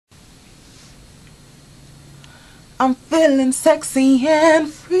I'm feeling sexy and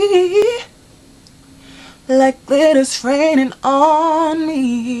free, like glitter's raining on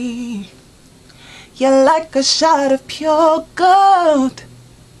me. You're like a shot of pure gold.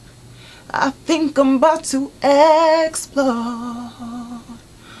 I think I'm about to explode.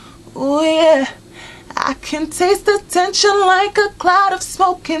 Oh yeah, I can taste the tension like a cloud of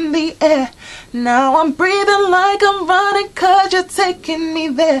smoke in the air. Now I'm breathing like I'm running 'cause you're taking me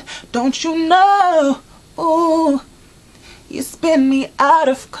there. Don't you know? Ooh, you spin me out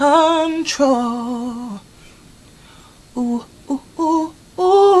of control. Ooh, ooh, ooh,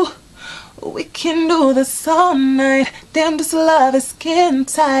 ooh. We can do this all night. Damn, this love is skin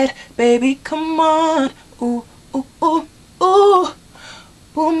tight. Baby, come on. Ooh, ooh, ooh, ooh.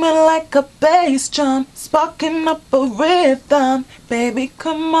 Booming like a bass drum, sparking up a rhythm. Baby,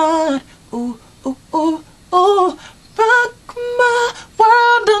 come on. Ooh, ooh, ooh, ooh. Rock my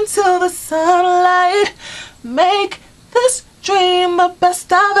world until the sunlight. Make this dream the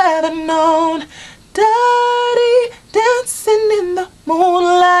best I've ever known. Dirty dancing in the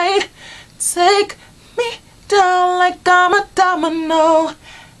moonlight. Take me down like I'm a domino.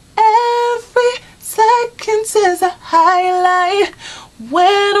 Every second is a highlight.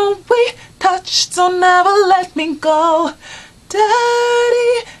 When we touch, don't never let me go.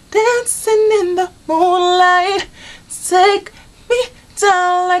 Dirty dancing in the moonlight. Take me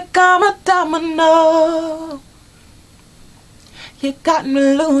down like I'm a domino. You got me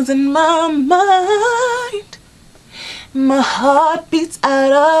losing my mind. My heart beats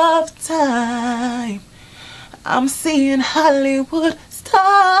out of time. I'm seeing Hollywood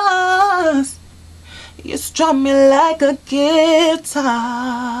stars. You strum me like a guitar.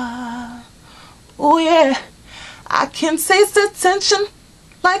 Oh yeah, I can taste the tension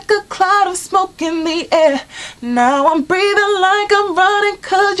like a cloud of smoke in the air. Now I'm breathing like I'm running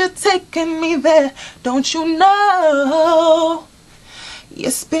 'cause you're taking me there. Don't you know? You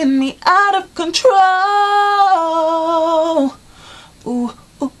spin me out of control. Ooh,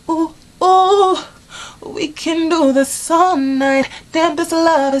 ooh, ooh, ooh. We can do this all night. Damn, this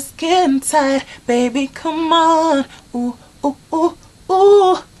love is skin tight. Baby, come on. Ooh, ooh, ooh,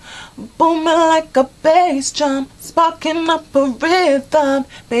 ooh. Booming like a bass drum, sparking up a rhythm.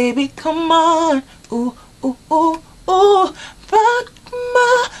 Baby, come on. Ooh, ooh, ooh, ooh. Rock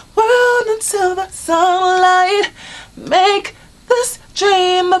my world until the sunlight. Make this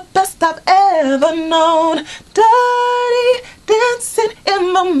dream the best I've ever known. Dirty dancing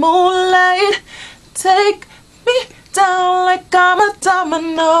in the moonlight. Take me down like I'm a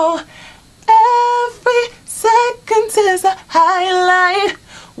domino. Every second is a highlight.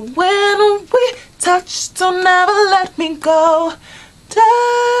 When we touch, don't never let me go.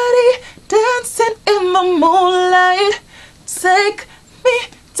 Dirty dancing in the moonlight. Take me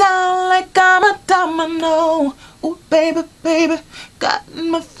down like I'm a domino. Ooh, baby, baby, got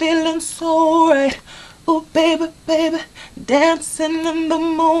me feeling so right. Ooh, baby, baby, dancing in the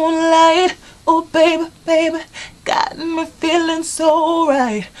moonlight. Oh, baby, baby, got me feeling so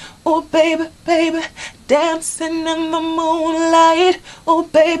right. Oh, baby, baby, dancing in the moonlight. Oh,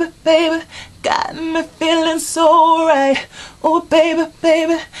 baby, baby, got me feeling so right. Oh, baby,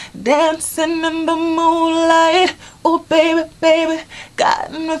 baby, dancing in the moonlight. Oh, baby, baby,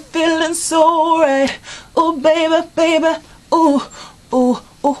 got me feeling so right. Oh, baby, baby, ooh, ooh,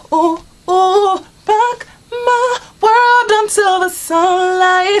 ooh, ooh, ooh. Rock my world until the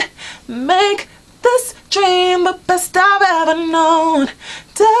sunlight. Make this dream the best I've ever known.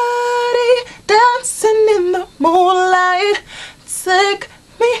 Dirty dancing in the moonlight. Take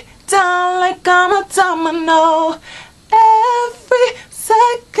me down like I'm a domino. Every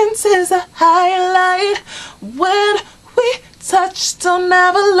second is a highlight. When we touch, don't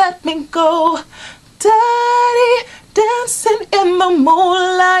never let me go. Dirty dancing in the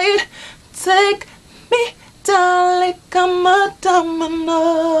moonlight. Take me down like I'm a domino.